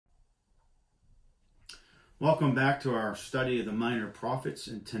Welcome back to our study of the minor prophets,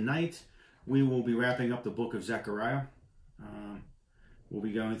 and tonight we will be wrapping up the book of Zechariah. We'll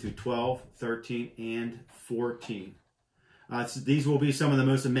be going through 12, 13, and 14. These will be some of the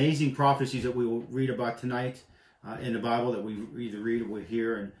most amazing prophecies that we will read about tonight in the Bible, that we either read or we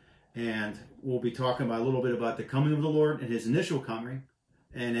hear, and we'll be talking about a little bit about the coming of the Lord and his initial coming,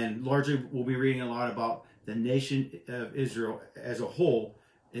 and then largely we'll be reading a lot about the nation of Israel as a whole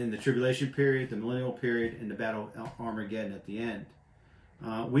in the tribulation period, the millennial period, and the battle of Armageddon at the end.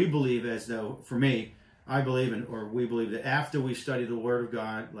 We believe, as though, for me, we believe that after we study the Word of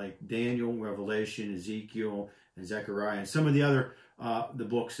God, like Daniel, Revelation, Ezekiel, and Zechariah, and some of the other the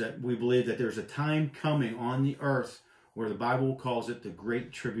books, that we believe that there's a time coming on the earth where the Bible calls it the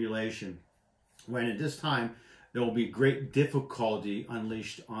Great Tribulation, when at this time there will be great difficulty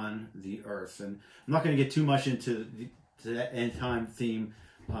unleashed on the earth. And I'm not going to get too much into that end time theme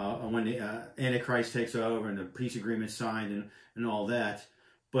when the Antichrist takes over and the peace agreement signed and all that.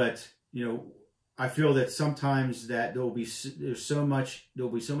 But, you know, I feel that sometimes that there'll be so much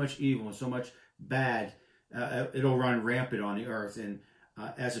evil and so much bad, it'll run rampant on the earth. And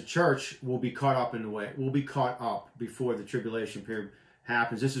as a church, we'll be caught up in the way. We'll be caught up before the tribulation period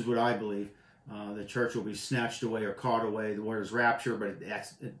happens. This is what I believe. The church will be snatched away or caught away. The word is rapture, but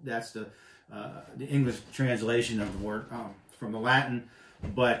that's the English translation of the word from the Latin.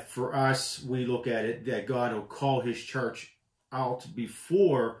 But for us, we look at it that God will call his church out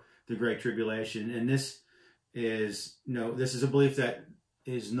before the Great Tribulation. And this is a belief that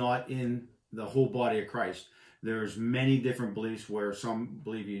is not in the whole body of Christ. There's many different beliefs where some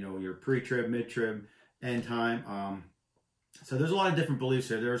believe, you're pre-trib, mid-trib, end time. So there's a lot of different beliefs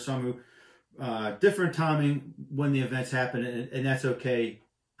there. There are some who, different timing when the events happen, and that's okay.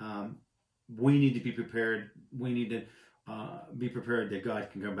 We need to be prepared. We need to be prepared that God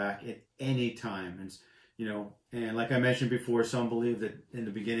can come back at any time. And like I mentioned before, some believe that in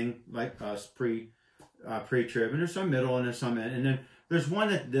the beginning, like us, pre-trib, and there's some middle and there's some end. And then there's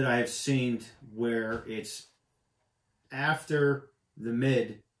one that I have seen where it's after the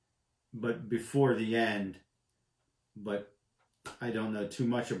mid, but before the end. But I don't know too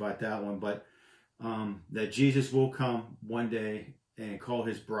much about that one. But that Jesus will come one day and call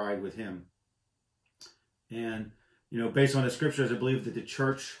his bride with him. And based on the scriptures, I believe that the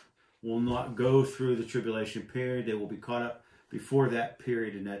church will not go through the tribulation period. They will be caught up before that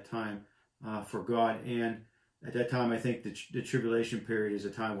period in that time for God. And at that time, I think the tribulation period is a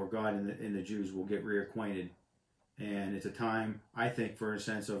time where God and the Jews will get reacquainted. And it's a time, I think, for a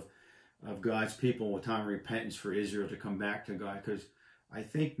sense of God's people, a time of repentance for Israel to come back to God. Because I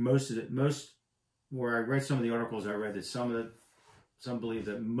think where I read some of the articles I read, that some believe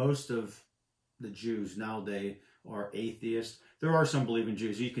that most of the Jews nowadays are atheists. There are some believing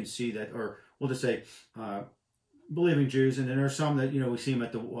Jews. You can see that, or we'll just say believing Jews, and then there are some that we see them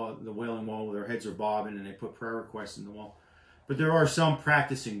at the Wailing Wall where their heads are bobbing and they put prayer requests in the wall. But there are some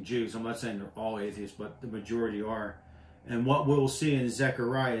practicing Jews. I'm not saying they're all atheists, but the majority are. And what we'll see in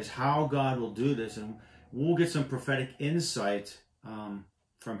Zechariah is how God will do this, and we'll get some prophetic insight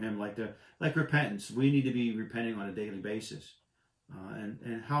from him, like repentance. We need to be repenting on a daily basis,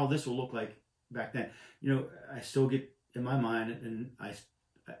 and how this will look like back then. I still get in my mind, and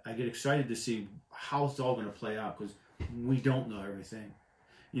I get excited to see how it's all going to play out, because we don't know everything.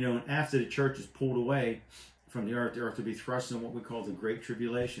 And after the church is pulled away from the earth will be thrust in what we call the Great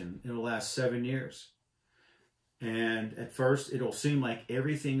Tribulation. It'll last 7 years. And at first, it'll seem like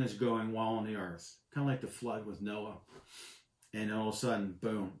everything is going well on the earth, kind of like the flood with Noah. And all of a sudden,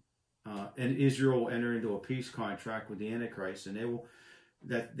 boom. And Israel will enter into a peace contract with the Antichrist, and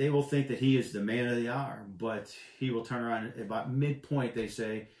they will think that he is the man of the hour, but he will turn around at about midpoint, they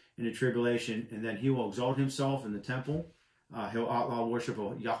say, in the tribulation, and then he will exalt himself in the temple. He'll outlaw worship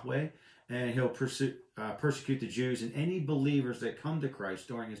of Yahweh, and he'll persecute the Jews and any believers that come to Christ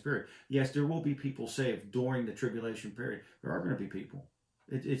during his period. Yes, there will be people saved during the tribulation period. There are going to be people.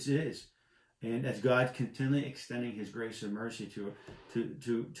 It is. And as God continually extending his grace and mercy to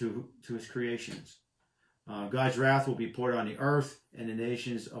his creations. God's wrath will be poured on the earth, and the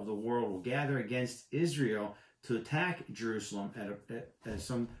nations of the world will gather against Israel to attack Jerusalem at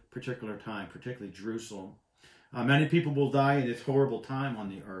some particular time, particularly Jerusalem. Many people will die in this horrible time on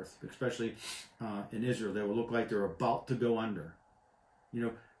the earth, especially in Israel. They will look like they're about to go under.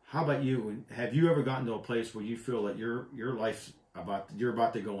 How about you? Have you ever gotten to a place where you feel that your life's you're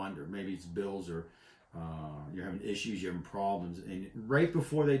about to go under? Maybe it's bills, or you're having issues, you're having problems, and right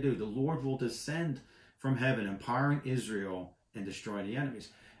before they do, the Lord will descend from heaven, empowering Israel and destroying the enemies.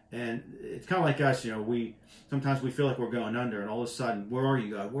 And it's kind of like us, sometimes we feel like we're going under, and all of a sudden, where are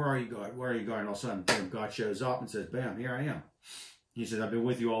you, God? Where are you, God? Where are you, God? And all of a sudden, boom, God shows up and says, bam, here I am. He says, I've been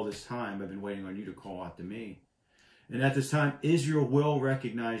with you all this time. I've been waiting on you to call out to me. And at this time, Israel will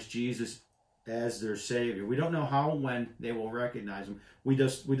recognize Jesus as their Savior. We don't know how, when they will recognize him. We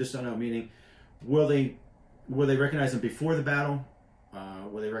just don't know. Meaning, will they recognize him before the battle?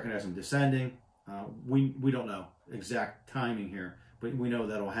 Will they recognize him descending? We don't know exact timing here, but we know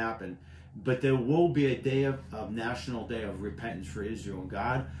that'll happen. But there will be a day of national day of repentance for Israel.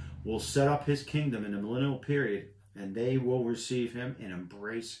 God will set up his kingdom in the millennial period, and they will receive him and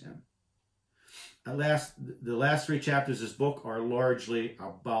embrace him. The last 3 chapters of this book are largely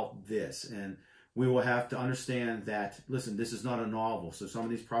about this, and we will have to understand that, listen, this is not a novel, so some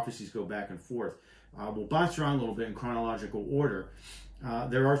of these prophecies go back and forth. We'll bounce around a little bit in chronological order.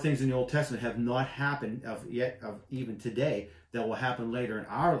 There are things in the Old Testament have not happened yet even today that will happen later in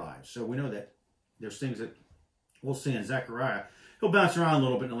our lives. So we know that there's things that we'll see in Zechariah. He'll bounce around a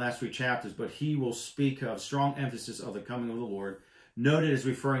little bit in the last 3 chapters, but he will speak of strong emphasis of the coming of the Lord. Noted as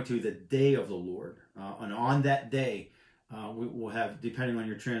referring to the day of the Lord. And on that day, we will have, depending on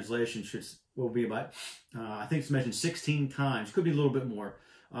your translation, will be about, I think it's mentioned 16 times, could be a little bit more.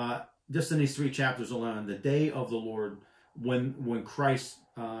 Just in these 3 chapters alone, the day of the Lord, when Christ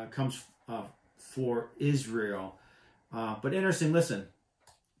comes for Israel. But interesting, listen,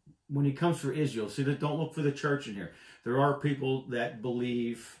 when he comes for Israel, see, don't look for the church in here. There are people that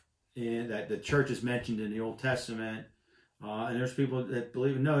believe that the church is mentioned in the Old Testament, and there's people that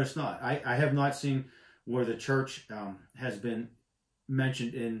believe, no, it's not. I have not seen where the church has been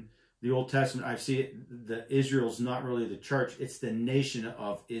mentioned in the Old Testament. I see that Israel's not really the church, it's the nation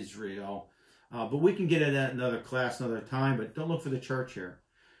of Israel. But we can get at that another class, another time, but don't look for the church here.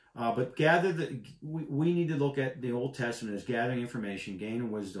 But we need to look at the Old Testament as gathering information, gaining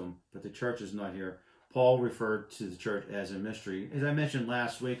wisdom, but the church is not here. Paul referred to the church as a mystery. As I mentioned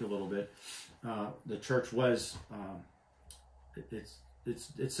last week a little bit, the church was,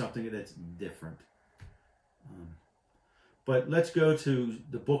 it's something that's different. But let's go to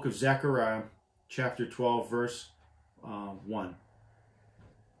the book of Zechariah, chapter 12, verse 1.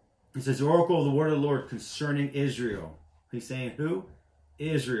 It says, the oracle of the word of the Lord concerning Israel. He's saying who?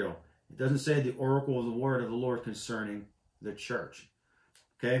 Israel. It doesn't say the oracle of the word of the Lord concerning the church.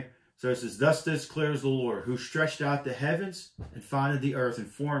 Okay? So it says, thus declares the Lord, who stretched out the heavens and founded the earth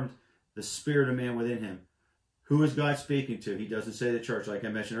and formed the spirit of man within him. Who is God speaking to? He doesn't say the church, like I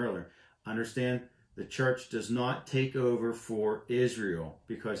mentioned earlier. Understand, the church does not take over for Israel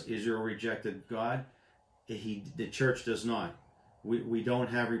because Israel rejected God. The church does not. We don't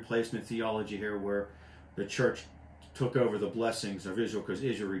have replacement theology here where the church took over the blessings of Israel because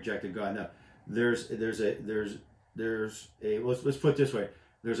Israel rejected God. No, let's put it this way.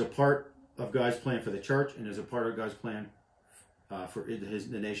 There's a part of God's plan for the church, and there's a part of God's plan for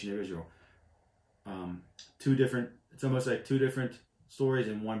the nation of Israel. It's almost like 2 different stories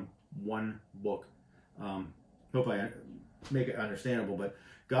in one book. Hope I make it understandable, but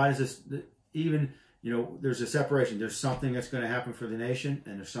God is there's a separation. There's something that's going to happen for the nation,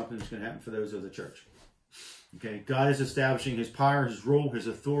 and there's something that's going to happen for those of the church. Okay, God is establishing his power, his rule, his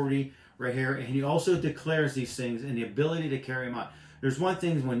authority right here, and he also declares these things and the ability to carry them out. There's one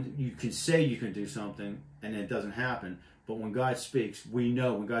thing when you can say you can do something and it doesn't happen, but when God speaks, we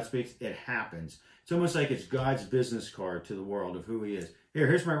know when God speaks, it happens. It's almost like it's God's business card to the world of who he is.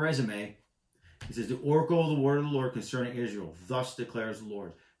 Here's my resume. He says, the oracle of the word of the Lord concerning Israel, thus declares the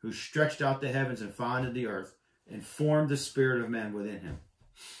Lord, who stretched out the heavens and founded the earth and formed the spirit of man within him.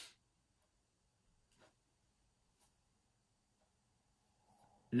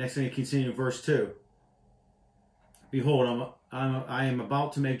 The next thing, you continue in verse 2. Behold, I am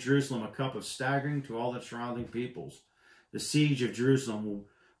about to make Jerusalem a cup of staggering to all the surrounding peoples. The siege of Jerusalem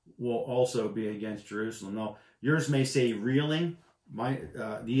will also be against Jerusalem. Now, yours may say reeling.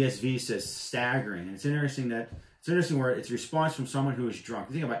 The ESV says staggering. And it's interesting where it's a response from someone who is drunk.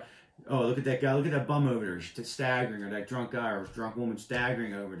 You think about, oh, look at that guy, look at that bum over there, she's staggering, or that drunk guy or drunk woman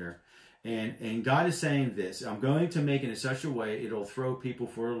staggering over there. And God is saying this, I'm going to make it in such a way it'll throw people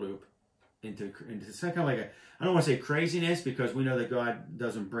for a loop into kind of like I don't want to say craziness, because we know that God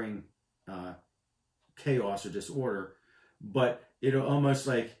doesn't bring chaos or disorder, but it'll almost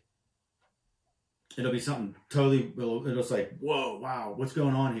like, it'll be something totally, it'll like, whoa, wow, what's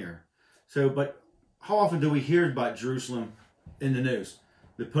going on here? So, but how often do we hear about Jerusalem in the news?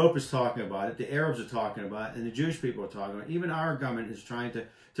 The Pope is talking about it, the Arabs are talking about it, and the Jewish people are talking about it. Even our government is trying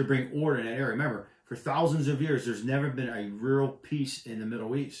to bring order in that area. Remember, for thousands of years, there's never been a real peace in the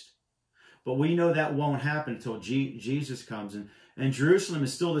Middle East. But we know that won't happen until Jesus comes. And And Jerusalem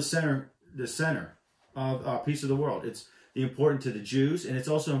is still the center of a piece of the world. It's important to the Jews, and it's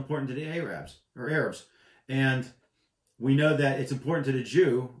also important to the Arabs. And we know that it's important to the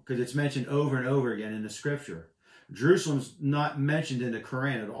Jew because it's mentioned over and over again in the scripture. Jerusalem's not mentioned in the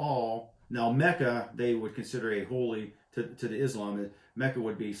Quran at all. Now, Mecca, they would consider a holy, to the Islam, Mecca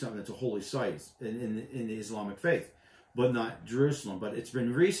would be something that's a holy site in the Islamic faith, but not Jerusalem. But it's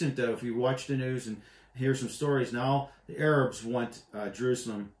been recent, though, if you watch the news and hear some stories, now the Arabs want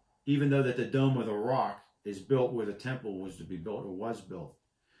Jerusalem, even though that the Dome of the Rock is built where the temple was to be built or was built.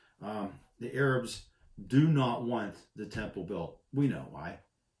 The Arabs do not want the temple built. We know why.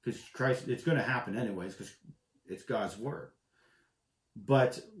 Because Christ, it's going to happen anyways, because it's God's word.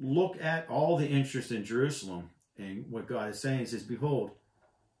 But look at all the interest in Jerusalem, and what God is saying is, behold,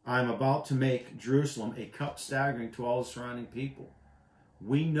 I'm about to make Jerusalem a cup staggering to all the surrounding people.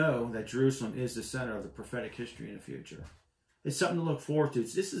 We know that Jerusalem is the center of the prophetic history in the future. It's something to look forward to.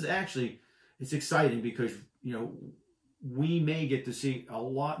 This is actually, it's exciting because, you know, we may get to see a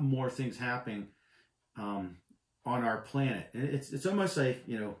lot more things happening on our planet. And it's almost like,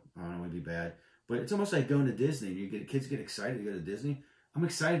 you know, I don't want to be bad, but it's almost like going to Disney. Kids get excited to go to Disney. I'm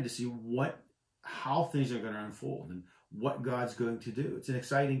excited to see how things are going to unfold and what God's going to do. It's an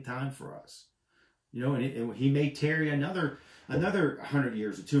exciting time for us, you know. And He may tarry another 100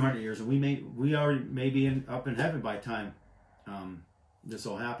 years or 200 years, and we already may be up in heaven by the time this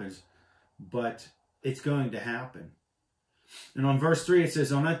all happens. But it's going to happen. And on verse 3 it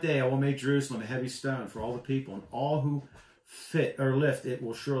says, on that day I will make Jerusalem a heavy stone for all the people, and all who fit or lift it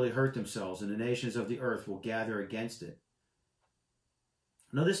will surely hurt themselves, and the nations of the earth will gather against it.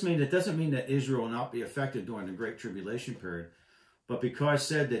 Now it doesn't mean that Israel will not be affected during the Great Tribulation period, but because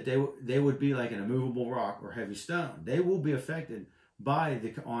said that they would be like an immovable rock or heavy stone, they will be affected by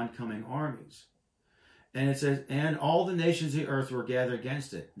the oncoming armies. And it says, and all the nations of the earth will gather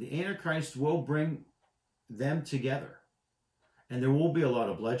against it. The Antichrist will bring them together. And there will be a lot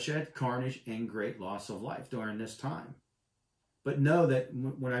of bloodshed, carnage, and great loss of life during this time. But know that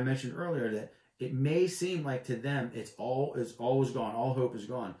when I mentioned earlier that it may seem like to them it's always gone, all hope is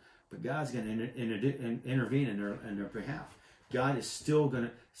gone. But God's going to intervene in their behalf. God still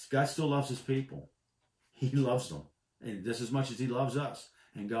loves His people. He loves them, and just as much as He loves us.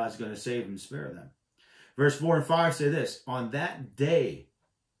 And God's going to save them and spare them. Verse 4 and 5 say this: on that day,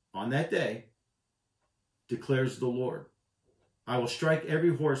 declares the Lord, I will strike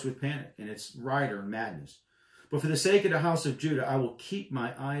every horse with panic and its rider in madness. But for the sake of the house of Judah, I will keep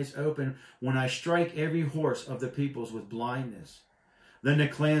my eyes open when I strike every horse of the peoples with blindness. Then the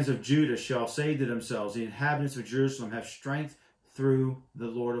clans of Judah shall say to themselves, the inhabitants of Jerusalem have strength through the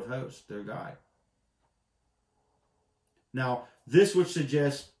Lord of hosts, their God. Now, this would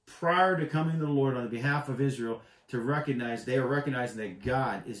suggest prior to coming to the Lord on behalf of Israel, they are recognizing that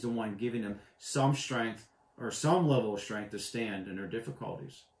God is the one giving them some strength or some level of strength to stand in their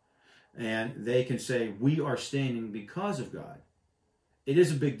difficulties. And they can say, we are standing because of God. It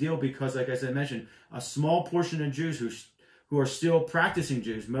is a big deal because, like I mentioned, a small portion of Jews who are still practicing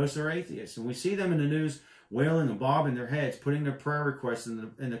Jews, most are atheists. And we see them in the news wailing and bobbing their heads, putting their prayer requests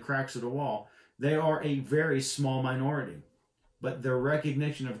in the cracks of the wall. They are a very small minority. But their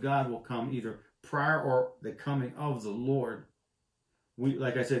recognition of God will come either prior or the coming of the Lord.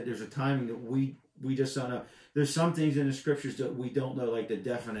 Like I said, there's a timing that we just don't know. There's some things in the scriptures that we don't know, like there's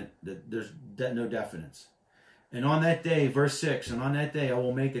no definites. And on that day, verse 6, and on that day I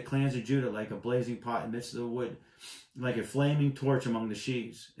will make the clans of Judah like a blazing pot in the midst of the wood, like a flaming torch among the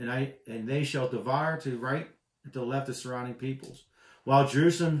sheaves. And they shall devour to the right and to the left the surrounding peoples, while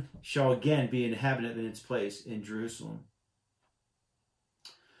Jerusalem shall again be inhabited in its place in Jerusalem.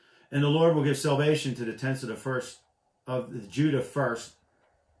 And the Lord will give salvation to the tents of Judah first,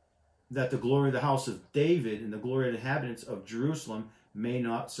 that the glory of the house of David and the glory of the inhabitants of Jerusalem may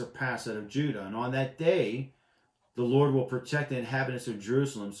not surpass that of Judah. And on that day, the Lord will protect the inhabitants of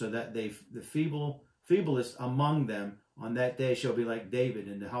Jerusalem, so that the feeblest among them on that day shall be like David,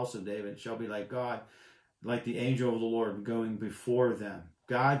 and the house of David shall be like God, like the angel of the Lord going before them.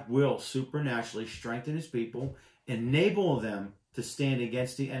 God will supernaturally strengthen His people, enable them to stand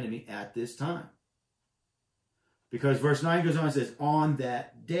against the enemy at this time. Because verse 9 goes on and says, on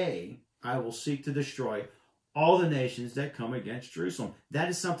that day I will seek to destroy all the nations that come against Jerusalem. That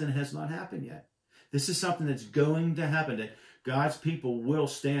is something that has not happened yet. This is something that's going to happen, that God's people will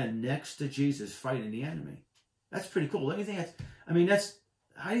stand next to Jesus fighting the enemy. That's pretty cool. How do you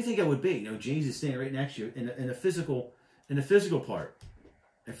think it would be? You know, Jesus standing right next to you in the physical part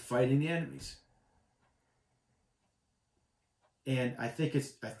and fighting the enemies. And I think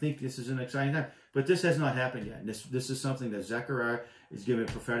this is an exciting time. But this has not happened yet. This is something that Zechariah is giving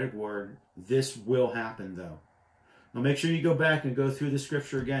a prophetic word. This will happen, though. Now make sure you go back and go through the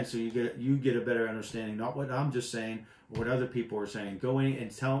scripture again so you get a better understanding, not what I'm just saying or what other people are saying. Go in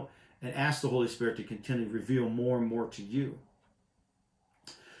and tell and ask the Holy Spirit to continue to reveal more and more to you.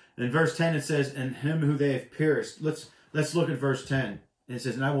 In verse 10 it says, "And him who they have pierced." Let's look at verse 10. And it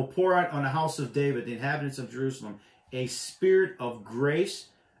says, "And I will pour out on the house of David, the inhabitants of Jerusalem, a spirit of grace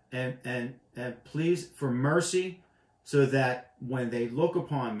and pleas for mercy, so that when they look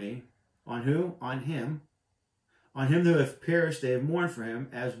upon me," on who? On him who have perished, they have mourned for him,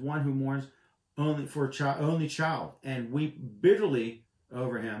 as one who mourns only for a only child, and weep bitterly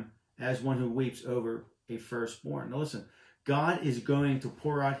over him, as one who weeps over a firstborn. Now listen, God is going to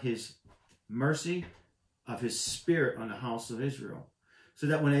pour out his mercy of his spirit on the house of Israel, so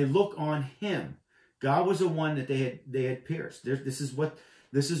that when they look on him, God was the one that they had pierced. This is what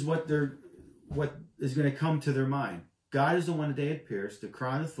is going to come to their mind. God is the one that they had pierced, the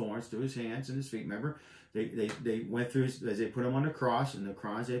crown of thorns through his hands and his feet. Remember, they went through as they put him on the cross, and the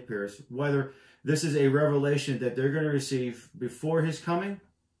crowns they pierced. Whether this is a revelation that they're going to receive before his coming,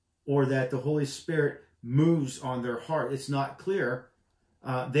 or that the Holy Spirit moves on their heart, it's not clear.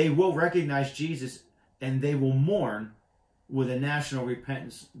 They will recognize Jesus, and they will mourn with a national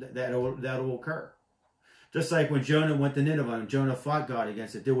repentance that will occur. Just like when Jonah went to Nineveh and Jonah fought God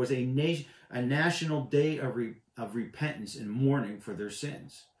against it, there was a national day of repentance and mourning for their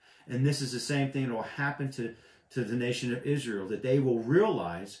sins. And this is the same thing that will happen to the nation of Israel, that they will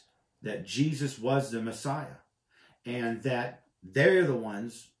realize that Jesus was the Messiah, and that they're the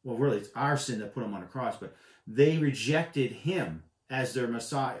ones, well, really, it's our sin that put him on the cross, but they rejected him as their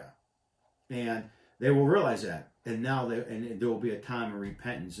Messiah. And they will realize that. And now there will be a time of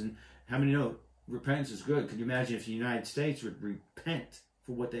repentance. And how many know repentance is good? Could you imagine if the United States would repent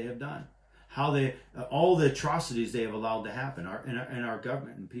for what they have done? How all the atrocities they have allowed to happen in our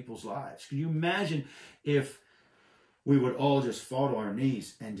government and people's lives. Can you imagine if we would all just fall to our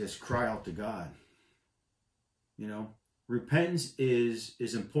knees and just cry out to God? You know, repentance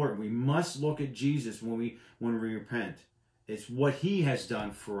is important. We must look at Jesus when we repent. It's what he has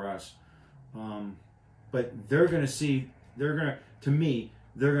done for us. But they're going to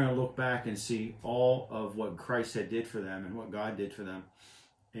look back and see all of what Christ had did for them and what God did for them.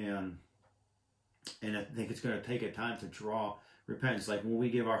 And I think it's going to take a time to draw repentance. Like when we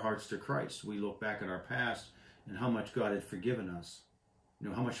give our hearts to Christ, we look back at our past and how much God had forgiven us. You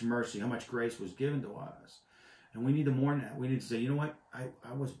know, how much mercy, how much grace was given to us. And we need to mourn that. We need to say, you know what,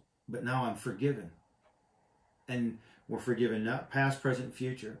 but now I'm forgiven. And we're forgiven now, past, present,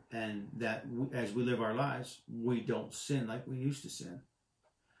 future. And that as we live our lives, we don't sin like we used to sin.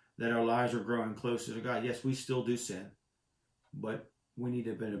 That our lives are growing closer to God. Yes, we still do sin. But we need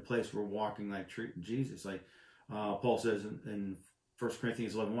to be in a place where we're walking like Jesus. Like Paul says in 1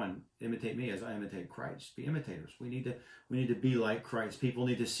 Corinthians 11:1, imitate me as I imitate Christ. Be imitators. We need to be like Christ. People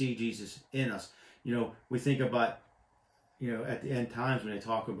need to see Jesus in us. You know, we think about, you know, at the end times when they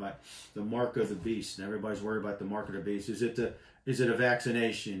talk about the mark of the beast, and everybody's worried about the mark of the beast. Is it a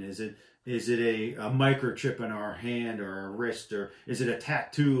vaccination? Is it a microchip in our hand or our wrist? Or is it a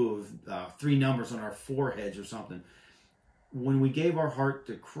tattoo of 3 numbers on our foreheads or something? When we gave our heart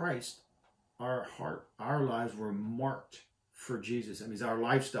to Christ, our lives were marked for Jesus. That means our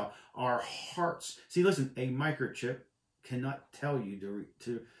lifestyle, our hearts. See, listen, a microchip cannot tell you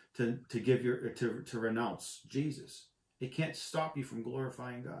to renounce Jesus. It can't stop you from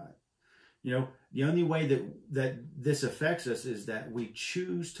glorifying God. You know, the only way that this affects us is that we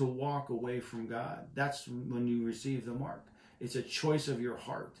choose to walk away from God. That's when you receive the mark. It's a choice of your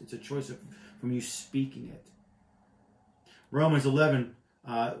heart. It's a choice from you speaking it. Romans 11,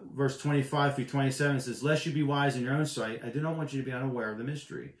 verse 25 through 27 says, "Lest you be wise in your own sight, I do not want you to be unaware of the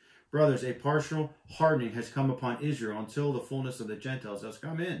mystery. Brothers, a partial hardening has come upon Israel until the fullness of the Gentiles has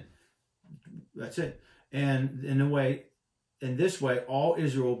come in." That's it. And in this way, all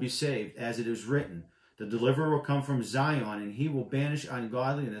Israel will be saved, as it is written, "The deliverer will come from Zion, and he will banish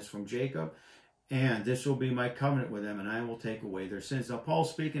ungodliness from Jacob, and this will be my covenant with them, and I will take away their sins." Now,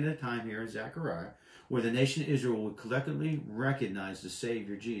 Paul's speaking at a time here in Zechariah where the nation of Israel would collectively recognize the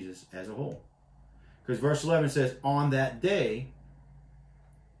Savior Jesus as a whole. Because verse 11 says, "On that day,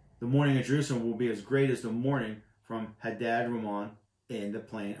 the mourning in Jerusalem will be as great as the mourning from Hadad Rimmon in the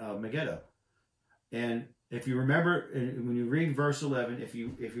plain of Megiddo." And if you remember, when you read verse 11, if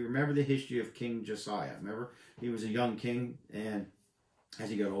you remember the history of King Josiah, remember he was a young king, and as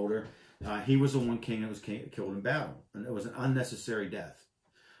he got older, he was the one king that was killed in battle, and it was an unnecessary death.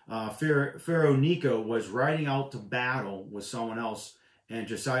 Pharaoh Necho was riding out to battle with someone else, and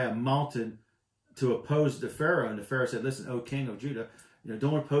Josiah mounted to oppose the Pharaoh. And the Pharaoh said, listen, O king of Judah,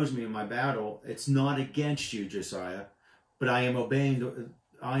 don't oppose me in my battle. It's not against you, Josiah, but I am obeying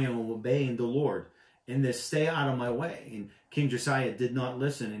the Lord. In this, stay out of my way. And King Josiah did not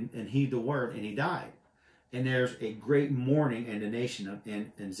listen and heed the word, and he died. And there's a great mourning in the nation,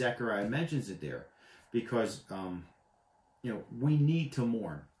 and Zechariah mentions it there, because we need to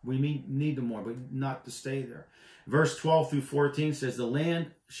mourn. We need to mourn, but not to stay there. Verse 12 through 14 says, the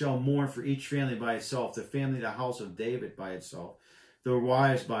land shall mourn for each family by itself, the family of the house of David by itself, their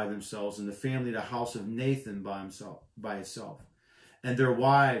wives by themselves, and the family of the house of Nathan by itself, and their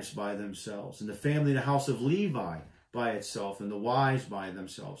wives by themselves, and the family of the house of Levi by itself, and the wives by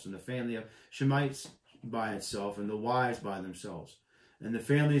themselves, and the family of Shemaites by itself, and the wives by themselves, and the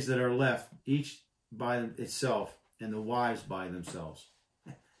families that are left, each by itself, and the wives by themselves.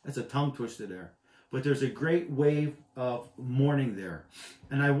 That's a tongue twister there. But there's a great wave of mourning there.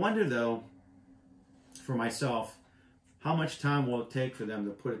 And I wonder, though, for myself, how much time will it take for them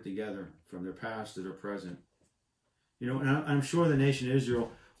to put it together from their past to their present? And I'm sure the nation of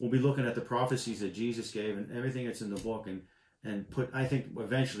Israel will be looking at the prophecies that Jesus gave and everything that's in the book, and I think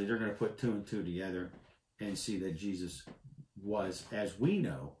eventually they're going to put 2 and 2 together and see that Jesus was, as we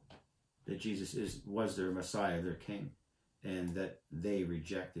know, that Jesus was their Messiah, their King, and that they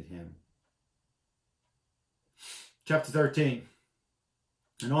rejected him. Chapter 13.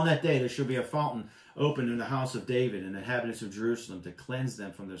 And on that day there shall be a fountain opened in the house of David and the inhabitants of Jerusalem, to cleanse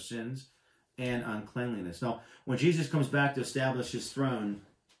them from their sins and uncleanliness. Now, when Jesus comes back to establish his throne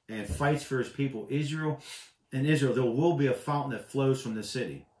and fights for his people, Israel, there will be a fountain that flows from the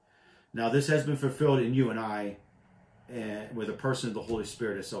city. Now, this has been fulfilled in you and I, with a person of the Holy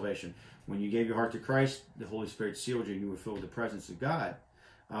Spirit of salvation. When you gave your heart to Christ, the Holy Spirit sealed you and you were filled with the presence of God.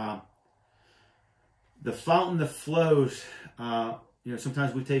 The fountain that flows,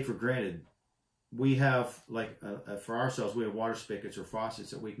 sometimes we take for granted. We have, for ourselves, we have water spigots or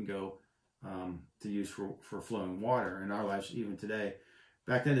faucets that we can go to use for flowing water in our lives, even today.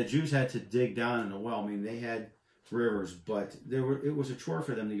 Back then, the Jews had to dig down in a well. I mean, they had rivers, but it was a chore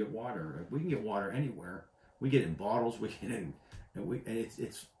for them to get water. We can get water anywhere. We get it in bottles. We get it and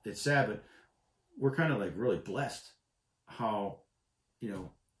it's sad, but we're kind of really blessed how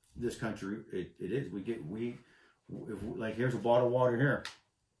this country it is. Here's a bottle of water here.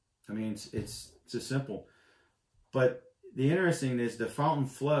 I mean, it's just simple. But the interesting is the fountain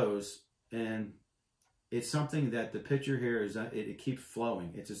flows, and it's something that the picture here is it keeps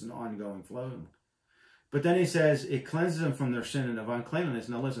flowing. It's just an ongoing flow. But then he says it cleanses them from their sin and of uncleanness.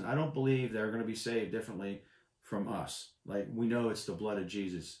 Now listen, I don't believe they're going to be saved differently from us. We know it's the blood of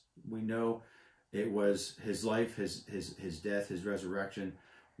Jesus. We know it was his life, his death, his resurrection.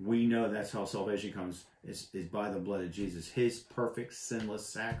 We know that's how salvation comes, is by the blood of Jesus, his perfect sinless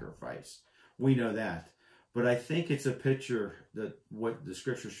sacrifice. We know that. But I think it's a picture that what the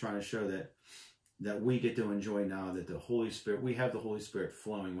scripture is trying to show, that we get to enjoy now, that the Holy Spirit, we have the Holy Spirit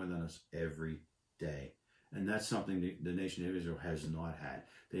flowing within us every day. And that's something the nation of Israel has not had.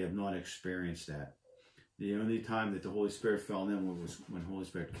 They have not experienced that. The only time that the Holy Spirit fell in them was when the Holy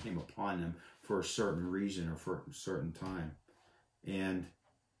Spirit came upon them for a certain reason or for a certain time. And,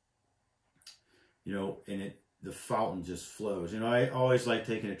 the fountain just flows. I always like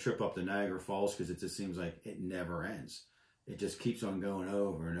taking a trip up to Niagara Falls because it just seems like it never ends. It just keeps on going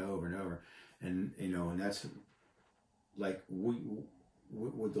over and over and over. And, and that's like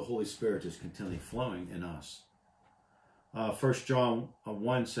with the Holy Spirit just continually flowing in us. 1 John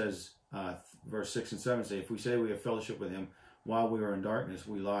 1 says, verse 6 and 7 say, if we say we have fellowship with him while we are in darkness,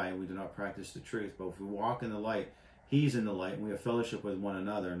 we lie and we do not practice the truth. But if we walk in the light, he's in the light, and we have fellowship with one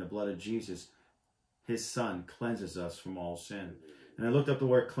another. And the blood of Jesus, his son, cleanses us from all sin. And I looked up the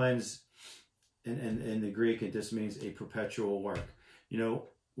word cleanse in the Greek. It just means a perpetual work.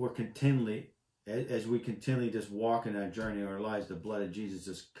 We're continually, as we continually just walk in that journey of our lives, the blood of Jesus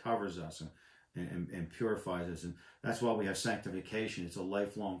just covers us and purifies us. And that's why we have sanctification. It's a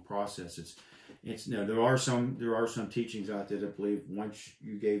lifelong process. There are some teachings out there that believe once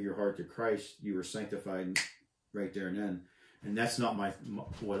you gave your heart to Christ, you were sanctified right there and then. And that's not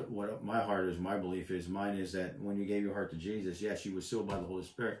what my heart is. My belief is, mine is that when you gave your heart to Jesus, yes, you were sealed by the Holy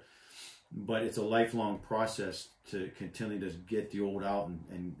Spirit, but it's a lifelong process to continually just get the old out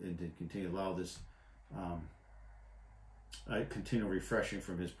and to continue to allow this continual refreshing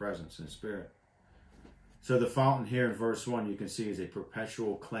from his presence and spirit. So the fountain here in verse 1, you can see, is a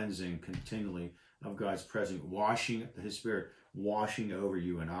perpetual cleansing continually of God's presence, his Spirit washing over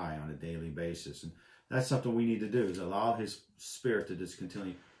you and I on a daily basis. And that's something we need to do, is allow his Spirit to just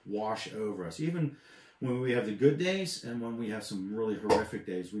continually wash over us. Even when we have the good days and when we have some really horrific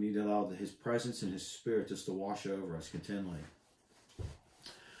days. We need to allow His presence and His Spirit just to wash over us continually.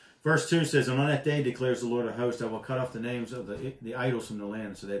 Verse 2 says, "And on that day declares the Lord of hosts, I will cut off the names of the idols from the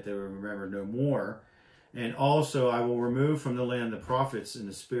land, so that they will remember no more. And also I will remove from the land the prophets in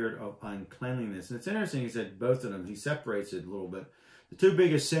the spirit of uncleanliness." And it's interesting, he said both of them. He separates it a little bit. The two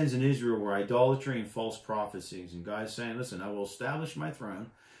biggest sins in Israel were idolatry and false prophecies. And God's saying, listen, I will establish my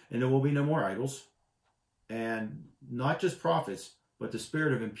throne, and there will be no more idols. And not just prophets, but the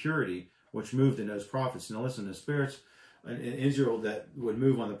spirit of impurity, which moved in those prophets. Now listen, the spirits in Israel that would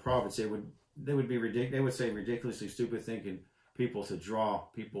move on the prophets, they would say ridiculously stupid thinking people to draw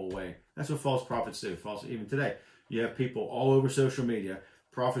people away. That's what false prophets do. Even today, you have people all over social media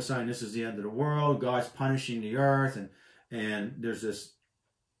prophesying this is the end of the world, God's punishing the earth, and there's this,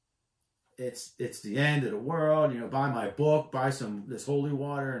 it's the end of the world, buy my book, buy this holy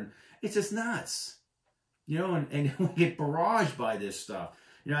water, and it's just nuts. And we get barraged by this stuff.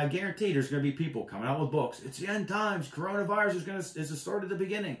 I guarantee there's going to be people coming out with books. It's the end times. Coronavirus is the start of the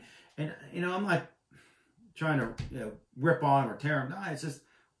beginning. And, I'm not trying to, rip on them or tear them. No, it's just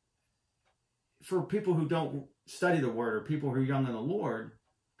for people who don't study the Word or people who are young in the Lord,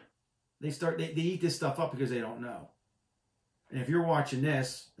 they eat this stuff up because they don't know. And if you're watching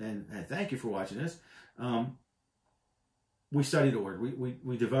this, and thank you for watching this, we study the Word.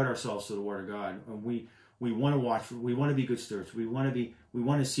 We devote ourselves to the Word of God. And we want to watch. We want to be good stewards. We want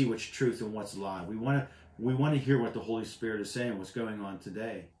to see what's truth and what's lie. We want to hear what the Holy Spirit is saying, what's going on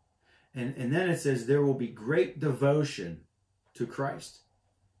today. And then it says there will be great devotion to Christ,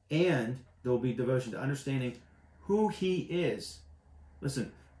 and there will be devotion to understanding who He is.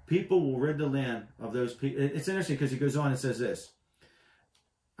 Listen, people will rid the land of those people. It's interesting because he goes on and says this.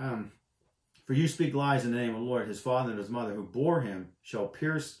 For you speak lies in the name of the Lord. His father and his mother who bore him shall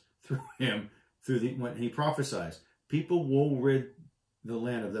pierce through him when he prophesies. People will rid the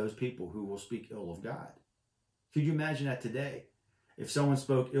land of those people who will speak ill of God. Could you imagine that today? If someone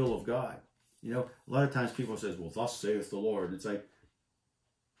spoke ill of God, a lot of times people says, well, thus saith the Lord. And it's like,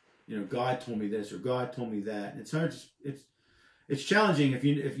 God told me this or God told me that. And it's hard. It's challenging if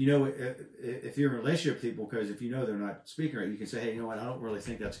you're in a relationship with people, because if they're not speaking right, you can say, hey, I don't really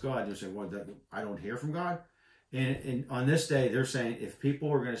think that's God. They'll say, well, I don't hear from God. And on this day, they're saying if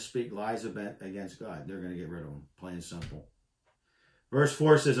people are going to speak lies against God, they're going to get rid of them, plain and simple. Verse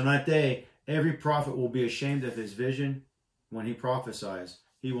 4 says, on that day, every prophet will be ashamed of his vision when he prophesies.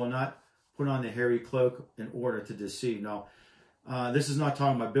 He will not put on the hairy cloak in order to deceive. Now, this is not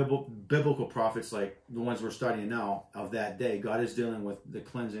talking about biblical prophets like the ones we're studying now of that day. God is dealing with the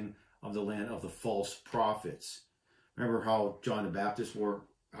cleansing of the land of the false prophets. Remember how John the Baptist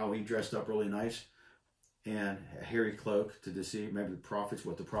how he dressed up really nice and a hairy cloak to deceive. Remember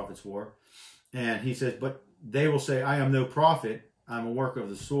what the prophets wore. And he says, but they will say, I am no prophet. I'm a worker of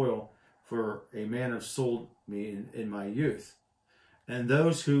the soil, for a man have sold me in my youth. And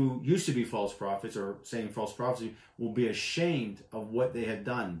those who used to be false prophets or saying false prophecy will be ashamed of what they had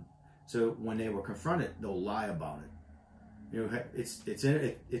done. So when they were confronted, they'll lie about it. It's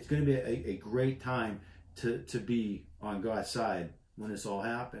going to be a great time to be on God's side when this all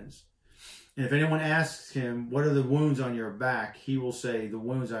happens. And if anyone asks him, what are the wounds on your back? He will say, the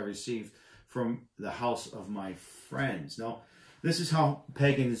wounds I received from the house of my friends. Now, this is how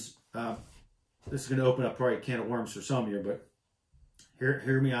pagans, this is going to open up probably a can of worms for some of you, but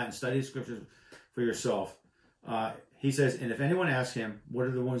hear me out and study the scriptures for yourself. He says, and if anyone asks him, what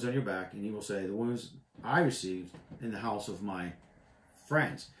are the wounds on your back? And he will say, the wounds I received in the house of my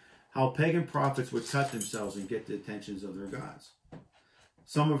friends. How pagan prophets would cut themselves and get the attentions of their gods.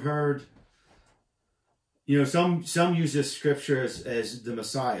 Some have heard, some use this scripture as the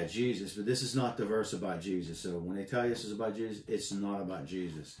Messiah, Jesus, but this is not the verse about Jesus. So when they tell you this is about Jesus, it's not about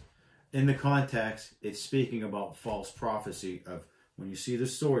Jesus. In the context, it's speaking about false prophecy of, when you see the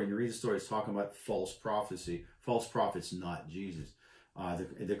story and you read the story, it's talking about false prophecy. False prophets, not Jesus.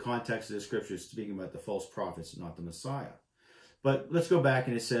 The context of the scripture is speaking about the false prophets, not the Messiah. But let's go back,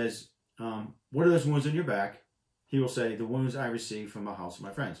 and it says, what are those wounds on your back? He will say, the wounds I received from the house of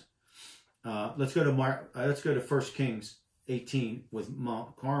my friends. Let's go to 1 Kings 18 with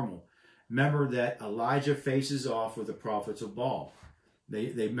Mount Carmel. Remember that Elijah faces off with the prophets of Baal.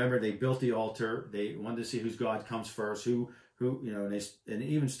 They remember they built the altar. They wanted to see whose God comes first, and they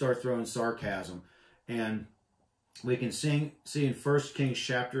even start throwing sarcasm. And we can see in 1 Kings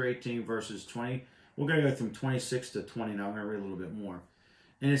chapter 18 verses 20. We're going to go from 26 to 20 now. I'm going to read a little bit more.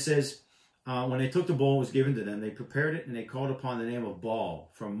 And it says, when they took the bowl, it was given to them. They prepared it, and they called upon the name of Baal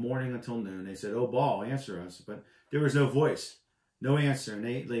from morning until noon. They said, "O Baal, answer us." But there was no voice. No answer. And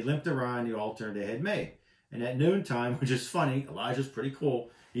they limped around the altar they had made. And at noontime, which is funny, Elijah's pretty cool,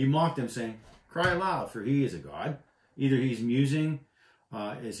 he mocked them, saying, cry aloud, for he is a god. Either he's musing,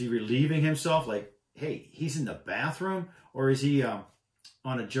 is he relieving himself, like, hey, he's in the bathroom, or is he on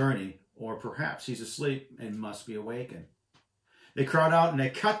a journey, or perhaps he's asleep and must be awakened. They cried out and they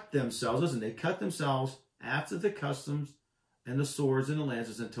cut themselves. Listen, they cut themselves after the customs and the swords and the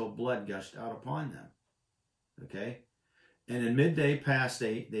lances until blood gushed out upon them. Okay? And in midday past,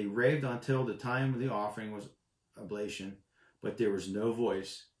 they raved until the time of the offering was oblation, but there was no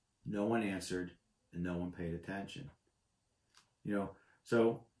voice, no one answered, and no one paid attention. You know,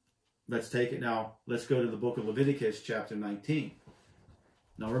 so let's take it now. Let's go to the book of Leviticus, chapter 19.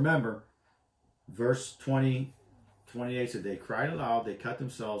 Now remember, verse 28 said, they cried aloud, they cut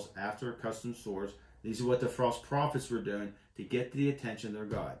themselves after accustomed swords. These are what the false prophets were doing to get the attention of their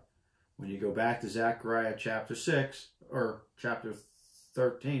God. When you go back to Zechariah chapter 6, or chapter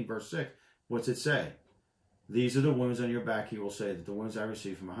 13, verse 6, what's it say? These are the wounds on your back, he will say, that the wounds I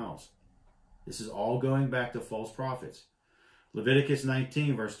received from a house. This is all going back to false prophets. Leviticus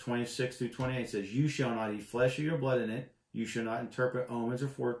 19, verse 26 through 28 says, you shall not eat flesh or your blood in it. You shall not interpret omens or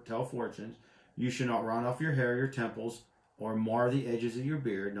foretell fortunes. You shall not run off your hair, your temples, or mar the edges of your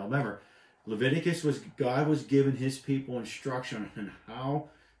beard. Now remember, Leviticus God was giving his people instruction on how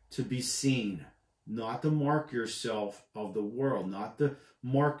to be seen, not to mark yourself of the world, not to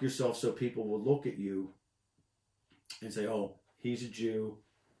mark yourself so people will look at you and say, oh, he's a Jew,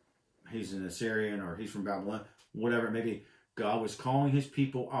 he's an Assyrian, or he's from Babylon, whatever it may be. God was calling his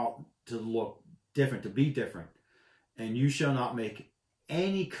people out to look different, to be different. And you shall not make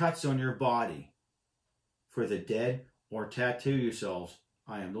any cuts on your body for the dead, or tattoo yourselves.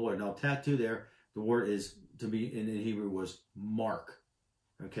 I am the Lord. Now, tattoo there, the word is, to be in Hebrew, was mark.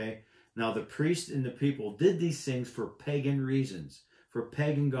 Okay? Now, the priest and the people did these things for pagan reasons, for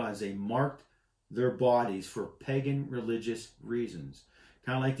pagan gods. They marked their bodies for pagan religious reasons.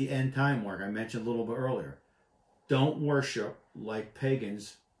 Kind of like the end time mark I mentioned a little bit earlier. Don't worship like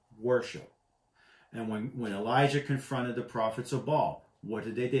pagans worship. And when Elijah confronted the prophets of Baal, what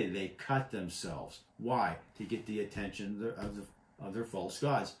did they do? They cut themselves. Why? To get the attention of their false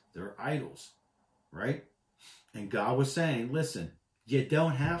gods, their idols, right? And God was saying, listen, you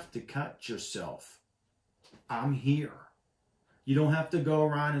don't have to cut yourself. I'm here. You don't have to go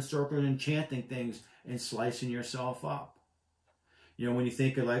around and circling and chanting things and slicing yourself up. You know, when you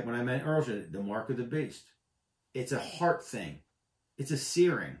think of, like when I meant earlier, the mark of the beast, it's a heart thing. It's a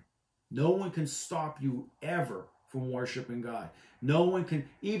searing. No one can stop you ever from worshiping God. No one can,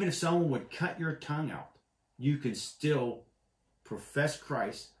 even if someone would cut your tongue out, you can still profess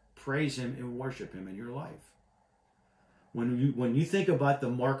Christ, praise him, and worship him in your life. When you think about the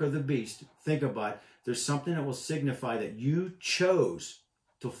mark of the beast, think about there's something that will signify that you chose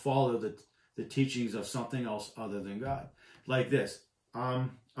to follow the teachings of something else other than God. Like this. I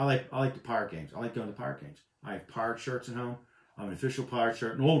like the pirate games. I like going to pirate games. I have pirate shirts at home. I have an official pirate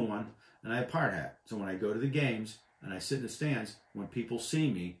shirt, an old one, and I have a pirate hat. So when I go to the games and I sit in the stands, when people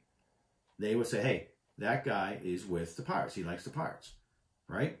see me, they would say, hey, that guy is with the pirates. He likes the pirates,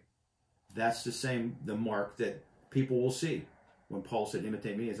 right? That's the mark that people will see when Paul said,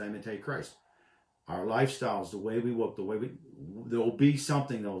 imitate me as I imitate Christ. Our lifestyles, the way we look, there will be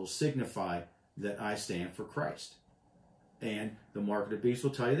something that will signify that I stand for Christ. And the mark of the beast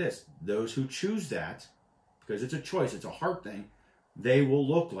will tell you this. Those who choose that, because it's a choice, it's a heart thing, they will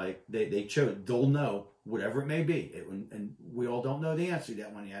look like they chose. They'll know, whatever it may be. And we all don't know the answer to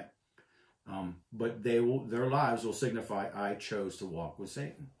that one yet. But their lives will signify, I chose to walk with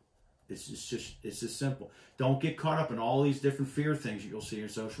Satan. It's just simple. Don't get caught up in all these different fear things you'll see in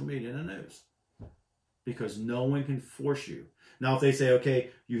social media and the news. Because no one can force you. Now, if they say, okay,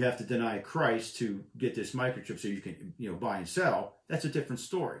 you have to deny Christ to get this microchip so you can, buy and sell, that's a different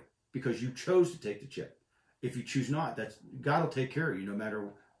story. Because you chose to take the chip. If you choose not, God will take care of you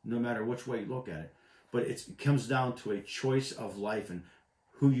no matter which way you look at it. But it comes down to a choice of life and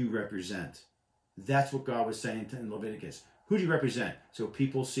who you represent. That's what God was saying in Leviticus. Who do you represent? So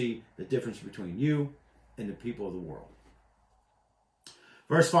people see the difference between you and the people of the world.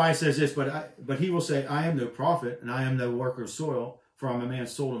 Verse 5 says this, but he will say, I am no prophet, and I am no worker of soil, for I am a man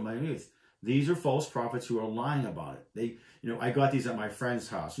sold in my youth. These are false prophets who are lying about it. I got these at my friend's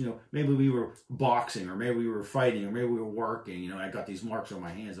house. Maybe we were boxing, or maybe we were fighting, or maybe we were working. I got these marks on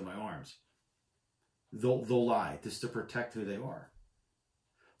my hands and my arms. They'll lie just to protect who they are.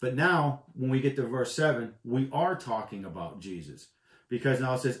 But now, when we get to verse 7, we are talking about Jesus. Because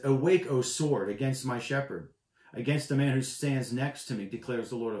now it says, awake, O sword, against my shepherd, against the man who stands next to me, declares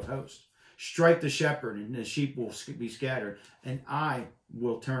the Lord of hosts. strike the shepherd and the sheep will be scattered, and I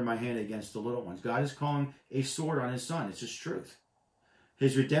will turn my hand against the little ones. God is calling a sword on his son. It's his truth.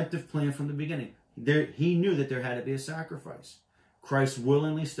 His redemptive plan from the beginning. He knew that there had to be a sacrifice. Christ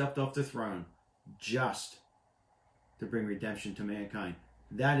willingly stepped off the throne just to bring redemption to mankind.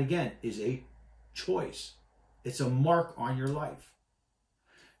 That, again, is a choice. It's a mark on your life.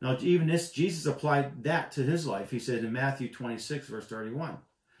 Now, even this, Jesus applied that to his life. He said in Matthew 26, verse 31,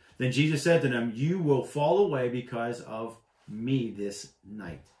 then Jesus said to them, you will fall away because of me this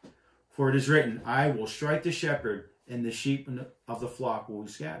night. For it is written, I will strike the shepherd, and the sheep of the flock will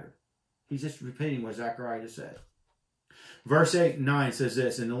be scattered. He's just repeating what Zechariah just said. Verse 8 and 9 says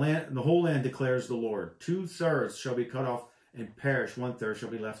this, and the whole land declares the Lord. 2/3 shall be cut off and perish, 1/3 shall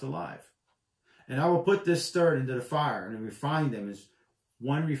be left alive. And I will put this third into the fire, and refine them as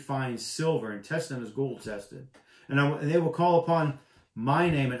one refines silver, and test them as gold tested. And they will call upon my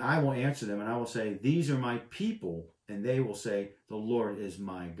name, and I will answer them, and I will say, these are my people, and they will say, the Lord is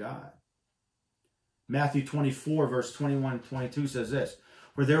my God. Matthew 24, verse 21 and 22 says this,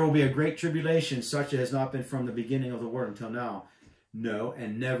 for there will be a great tribulation, such as has not been from the beginning of the world until now, no,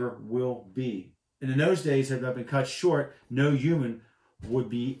 and never will be. And in those days have not been cut short, no human would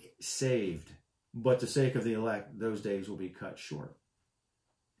be saved. But the sake of the elect, those days will be cut short.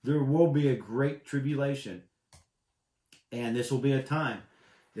 There will be a great tribulation. And this will be a time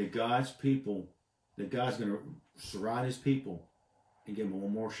that God's people, that God's going to surround his people and give them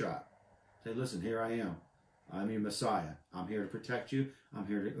one more shot. Say, listen, here I am. I'm your Messiah. I'm here to protect you. I'm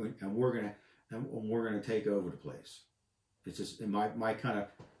here to, and we're gonna take over the place. It's just my kind of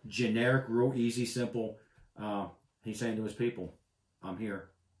generic, real easy, simple. He's saying to his people, I'm here.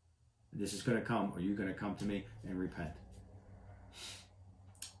 This is going to come. Are you going to come to me and repent?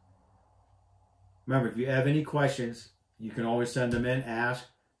 Remember, if you have any questions, you can always send them in, ask,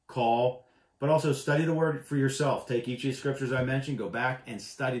 call, but also study the word for yourself. Take each of the scriptures I mentioned, go back and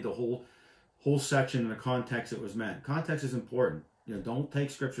study the whole section in the context it was meant. Context is important. Don't take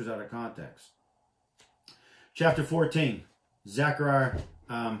scriptures out of context. Chapter 14, Zechariah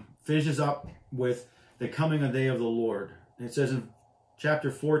finishes up with the coming of the day of the Lord. And it says in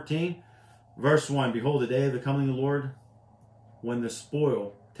chapter 14, verse 1, behold, the day of the coming of the Lord, when the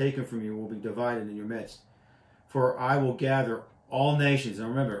spoil taken from you will be divided in your midst. For I will gather all nations, and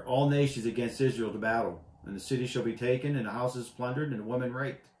remember, all nations against Israel to battle. And the city shall be taken, and the houses plundered, and the women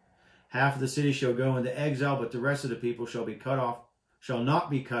raped. Half of the city shall go into exile, but the rest of the people shall not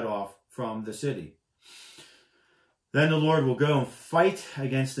be cut off from the city. Then the Lord will go and fight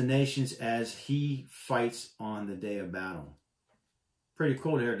against the nations as he fights on the day of battle. Pretty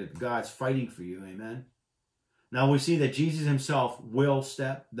cool to hear that God's fighting for you, amen? Now we see that Jesus himself will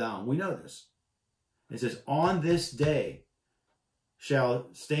step down. We know this. It says, on this day shall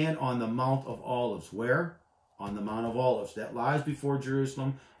stand on the Mount of Olives. Where? On the Mount of Olives that lies before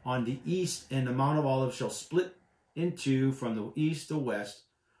Jerusalem on the east, and the Mount of Olives shall split in two from the east to west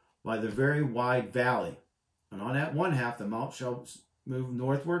by the very wide valley. And on that one half, the mount shall move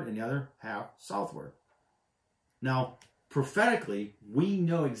northward, and the other half southward. Now, prophetically, we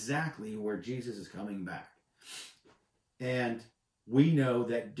know exactly where Jesus is coming back. And we know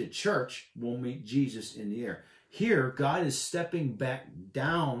that the church will meet Jesus in the air. Here, God is stepping back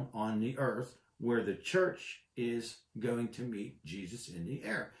down on the earth where the church is going to meet Jesus in the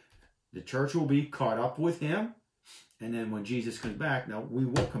air. The church will be caught up with him. And then when Jesus comes back, now we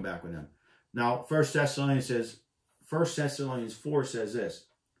will come back with him. Now, 1 Thessalonians 4 says this.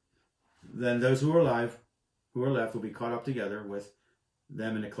 Then those who are alive, who are left, will be caught up together with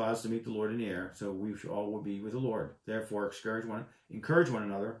them in the clouds to meet the Lord in the air. So we all will be with the Lord. Therefore, encourage one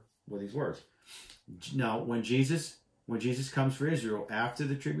another with these words. Now, when Jesus comes for Israel after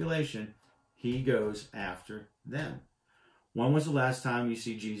the tribulation, he goes after them. When was the last time you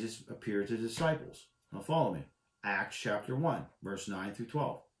see Jesus appear to the disciples? Now follow me. Acts chapter 1, verse 9 through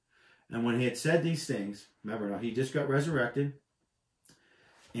 12. And when he had said these things, remember now, he just got resurrected,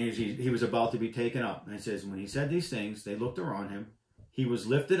 and he was about to be taken up. And it says, when he said these things, they looked around him. He was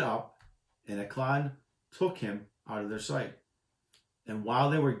lifted up, and a cloud took him out of their sight. And while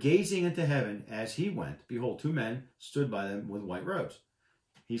they were gazing into heaven as he went, behold, two men stood by them with white robes.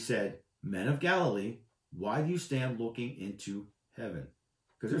 He said, Men of Galilee, why do you stand looking into heaven?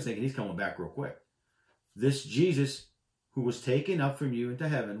 Because they're thinking he's coming back real quick. This Jesus who was taken up from you into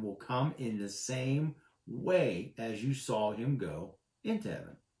heaven will come in the same way as you saw him go into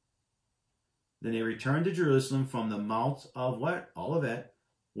heaven. Then they returned to Jerusalem from the Mount of what? Olivet,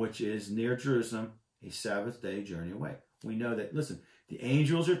 which is near Jerusalem, a Sabbath day journey away. We know that, listen, the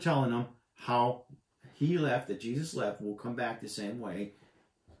angels are telling them how he left, that Jesus left, will come back the same way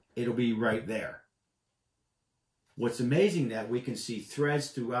it'll be right there. What's amazing that we can see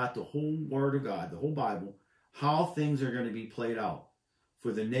threads throughout the whole Word of God, the whole Bible, how things are going to be played out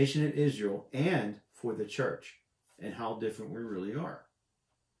for the nation of Israel and for the church, and how different we really are.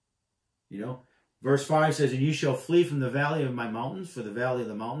 You know, verse 5 says, "And you shall flee from the valley of my mountains, for the valley of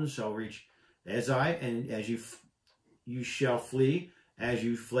the mountains shall reach Azai, and as you shall flee, as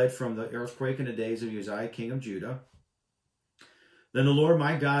you fled from the earthquake in the days of Uzziah, king of Judah. Then the Lord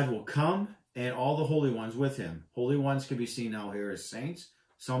my God will come, and all the holy ones with him." Holy ones can be seen now here as saints.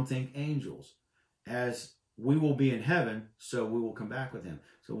 Some think angels. As we will be in heaven, so we will come back with him.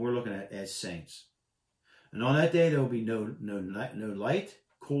 So we're looking at as saints. "And on that day there will be no light,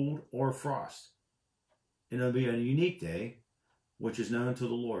 cold, or frost. And it'll be a unique day, which is known to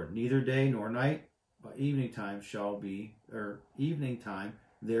the Lord. Neither day nor night, but evening time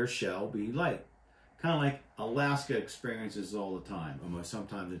there shall be light." Kind of like Alaska experiences all the time. Almost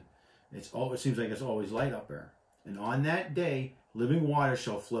sometimes it seems like it's always light up there. "And on that day, living waters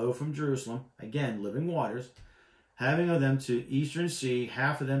shall flow from Jerusalem." Again, living waters. "Having of them to eastern sea,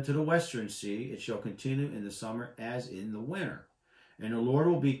 half of them to the western sea. It shall continue in the summer as in the winter. And the Lord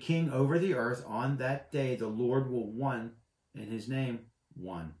will be king over the earth. On that day, the Lord will one, and his name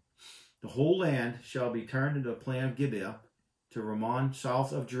one. The whole land shall be turned into a plain of Gibeah to Ramon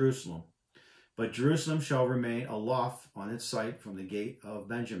south of Jerusalem. But Jerusalem shall remain aloft on its site from the gate of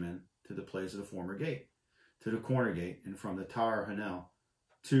Benjamin to the place of the former gate, to the corner gate, and from the Tower Hanel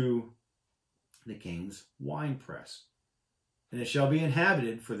to the king's winepress. And it shall be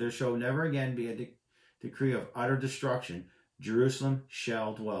inhabited, for there shall never again be a decree of utter destruction. Jerusalem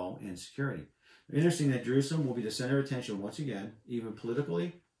shall dwell in security." Interesting that Jerusalem will be the center of attention once again, even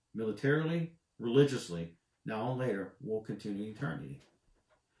politically, militarily, religiously. Now and later will continue eternity.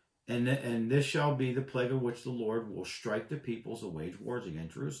 And this shall be the plague of which the Lord will strike the peoples to wage wars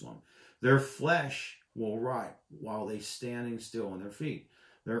against Jerusalem. Their flesh will rot while they standing still on their feet.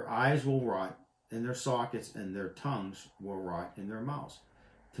 Their eyes will rot in their sockets, and their tongues will rot in their mouths.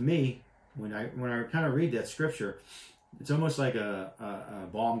 To me, when I kind of read that scripture, it's almost like a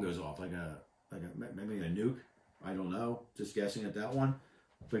bomb goes off, like maybe a nuke. I don't know, just guessing at that one,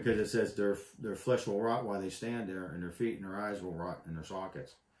 because it says their flesh will rot while they stand there, and their feet and their eyes will rot in their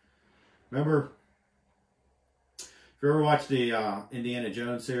sockets. Remember, if you ever watched the Indiana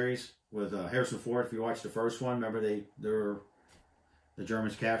Jones series with Harrison Ford, if you watched the first one, remember the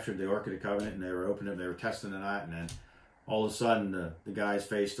Germans captured the Ark of the Covenant, and they were opening it, they were testing it out, and then all of a sudden the guy's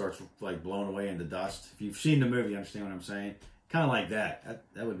face starts like blown away into dust. If you've seen the movie, you understand what I'm saying? Kind of like that.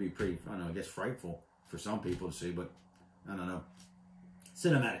 That would be pretty, I don't know, I guess frightful for some people to see, but I don't know.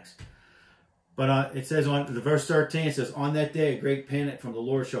 Cinematics. But it says on the verse 13, it says, "On that day a great panic from the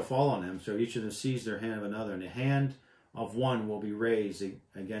Lord shall fall on them, so each of them seized their hand of another, and the hand of one will be raised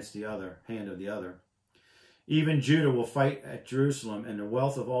against the other hand of the other. Even Judah will fight at Jerusalem, and the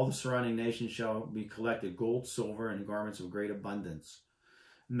wealth of all the surrounding nations shall be collected, gold, silver, and garments of great abundance.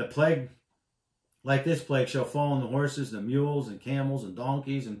 And the plague, like this plague, shall fall on the horses, and the mules, and camels, and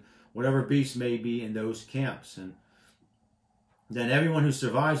donkeys, and whatever beasts may be in those camps. And then everyone who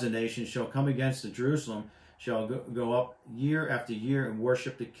survives the nation shall come against the Jerusalem, shall go up year after year and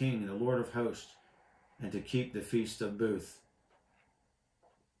worship the King, the Lord of hosts, and to keep the Feast of Booth."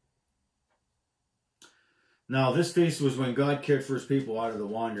 Now, this feast was when God cared for his people out of the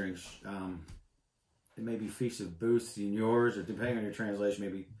wanderings. It may be Feast of Booths in yours, or depending on your translation,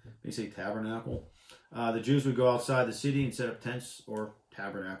 maybe they say tabernacle. The Jews would go outside the city and set up tents or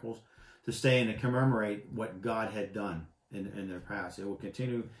tabernacles to stay and to commemorate what God had done in their past. It will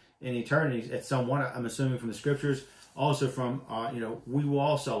continue in eternity at somewhat, I'm assuming, from the scriptures, also from, we will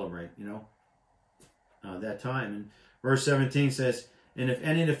all celebrate, that time. And verse 17 says, "And if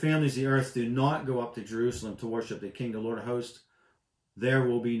any of the families of the earth do not go up to Jerusalem to worship the King, the Lord of hosts, there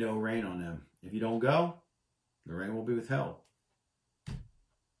will be no rain on them." If you don't go, the rain will be withheld.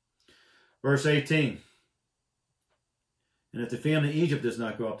 Verse 18, "And if the family of Egypt does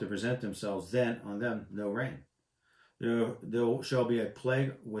not go up to present themselves, then on them no rain. There shall be a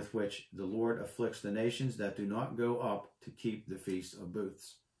plague with which the Lord afflicts the nations that do not go up to keep the Feast of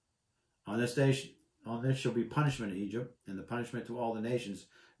Booths. On this shall be punishment in Egypt, and the punishment to all the nations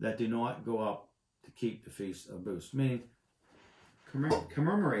that do not go up to keep the Feast of Booths." Meaning,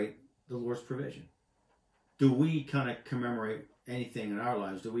 commemorate the Lord's provision. Do we kind of commemorate anything in our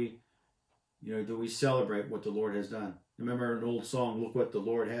lives? Do we celebrate what the Lord has done? Remember an old song, "Look What the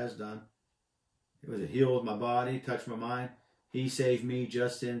Lord Has Done." It was, "It healed my body, touched my mind. He saved me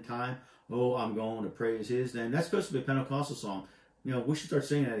just in time. Oh, I'm going to praise his name." That's supposed to be a Pentecostal song. We should start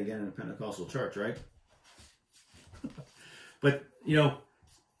singing that again in a Pentecostal church, right? But,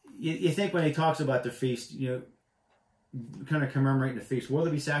 you think when he talks about the feast, kind of commemorating the feast, will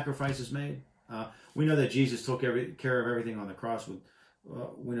there be sacrifices made? We know that Jesus took care of everything on the cross.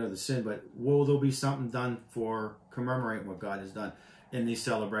 We know the sin, but will there be something done for commemorating what God has done in these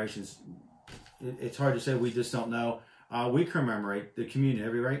celebrations? It's hard to say. We just don't know. We commemorate the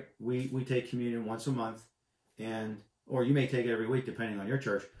communion right. We take communion once a month, or you may take it every week depending on your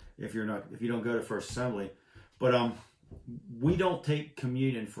church if you don't go to First Assembly. But we don't take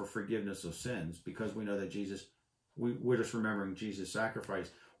communion for forgiveness of sins because we know that we're just remembering Jesus' sacrifice,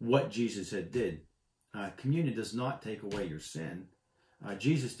 what Jesus had did. Communion does not take away your sin.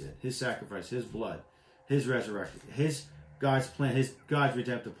 Jesus did. His sacrifice, his blood, his resurrection, God's plan, God's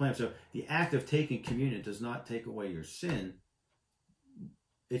redemptive plan. So the act of taking communion does not take away your sin.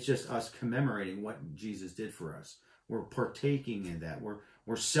 It's just us commemorating what Jesus did for us. We're partaking in that.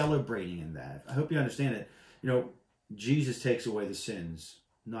 We're celebrating in that. I hope you understand that. Jesus takes away the sins,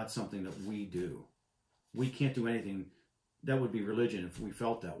 not something that we do. We can't do anything. That would be religion if we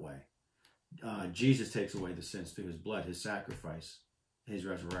felt that way. Jesus takes away the sins through his blood, his sacrifice, his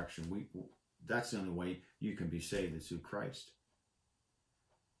resurrection. That's the only way you can be saved is through Christ.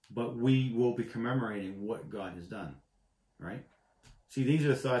 But we will be commemorating what God has done, right? See, these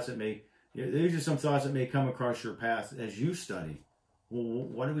are thoughts that these are some thoughts that may come across your path as you study. Well,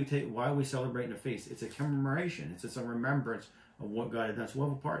 what do we take? Why are we celebrating a feast? It's a commemoration. It's just a remembrance of what God had done. So we'll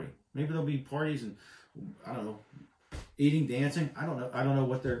have a party. Maybe there'll be parties and I don't know, eating, dancing. I don't know. I don't know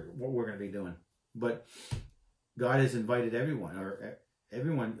what we're going to be doing. But God has invited everyone, or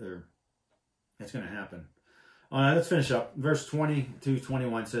it's going to happen. Let's finish up. Verse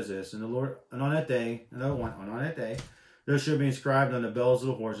 20-21 says this, and on that day, there shall be inscribed on the bells of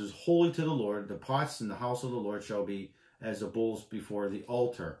the horses, holy to the Lord. The pots in the house of the Lord shall be as the bowls before the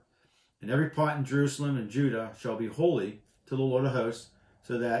altar. And every pot in Jerusalem and Judah shall be holy to the Lord of hosts,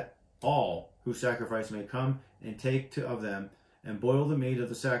 so that all who sacrifice may come and take of them, and boil the meat of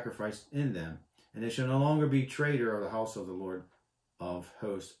the sacrifice in them. And they shall no longer be traitor of the house of the Lord of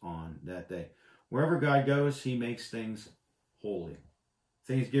hosts on that day. Wherever God goes, he makes things holy.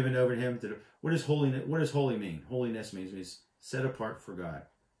 Things given over to him. What does holiness? What does holy mean? Holiness means set apart for God.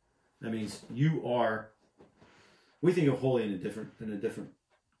 That means you are. We think of holy in a different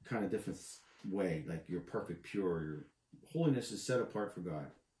way. Like you're perfect, pure. Your holiness is set apart for God.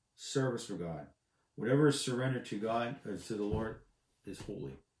 Service for God. Whatever is surrendered to God or to the Lord is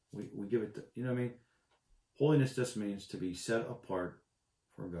holy. We give it. You know what I mean? Holiness just means to be set apart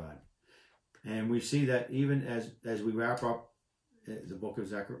for God. And we see that even as we wrap up the book of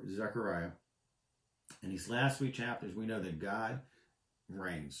Zechariah, in these last 3 chapters, we know that God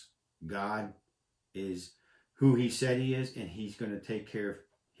reigns. God is who he said he is, and he's going to take care of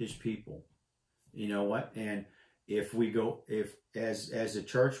his people. You know what? And if as a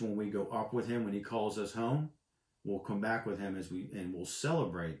church, when we go up with him, when he calls us home, we'll come back with him and we'll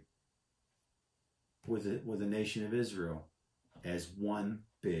celebrate with the nation of Israel as one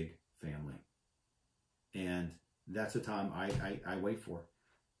big family. And that's a time I wait for.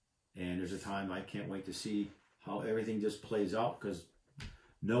 And there's a time I can't wait to see how everything just plays out, because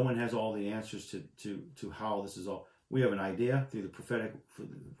no one has all the answers to how this is all. We have an idea through the prophetic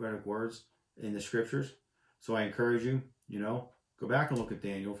words in the scriptures. So I encourage you, go back and look at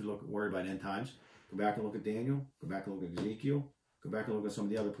Daniel. If you worried about end times, go back and look at Daniel. Go back and look at Ezekiel. Go back and look at some of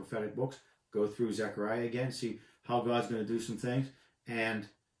the other prophetic books. Go through Zechariah again, see how God's going to do some things, and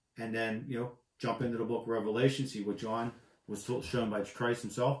then jump into the book of Revelation, see what John was shown by Christ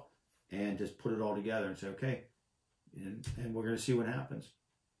himself, and just put it all together and say, okay, and we're going to see what happens.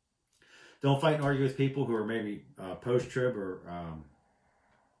 Don't fight and argue with people who are maybe post-trib or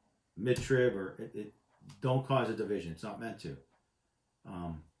mid-trib, or don't cause a division. It's not meant to.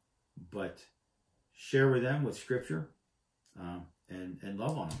 But share with them with Scripture and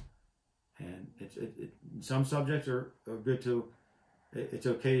love on them. And some subjects are good to. It's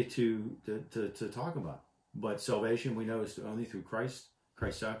okay to talk about. But salvation, we know, is only through Christ.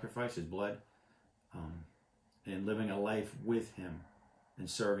 Christ's sacrifice, his blood, and living a life with him and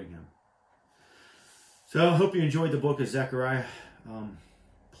serving him. So I hope you enjoyed the book of Zechariah.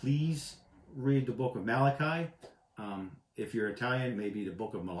 Please read the book of Malachi. If you're Italian, maybe the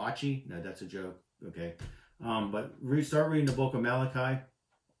book of Malachi. No, that's a joke. Okay. But start reading the book of Malachi,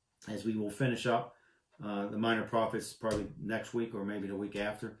 as we will finish up the minor prophets probably next week or maybe the week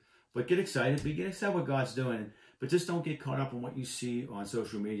after. But get excited. Get excited what God's doing. But just don't get caught up in what you see on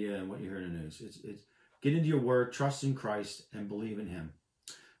social media and what you hear in the news. It's get into your word, trust in Christ, and believe in him.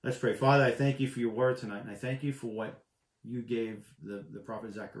 Let's pray. Father, I thank you for your word tonight, and I thank you for what you gave the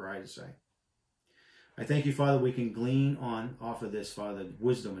prophet Zechariah to say. I thank you, Father, we can glean off of this, Father,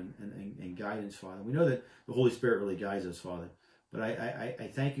 wisdom and guidance, Father. We know that the Holy Spirit really guides us, Father. But I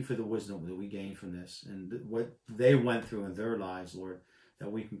thank you for the wisdom that we gain from this and what they went through in their lives, Lord,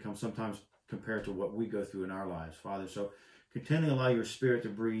 that we can come sometimes compare to what we go through in our lives, Father. So continually allow your Spirit to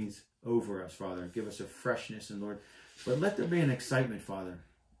breathe over us, Father, and give us a freshness, and Lord. But let there be an excitement, Father.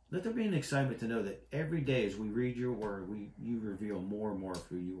 Let there be an excitement to know that every day as we read your word, you reveal more and more of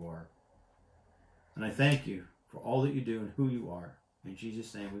who you are. And I thank you for all that you do and who you are. In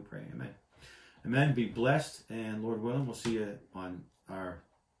Jesus' name we pray. Amen. Amen. Be blessed. And Lord willing, we'll see you on our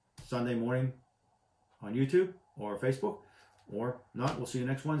Sunday morning on YouTube or Facebook. Or not, we'll see you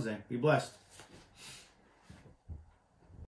next Wednesday. Be blessed.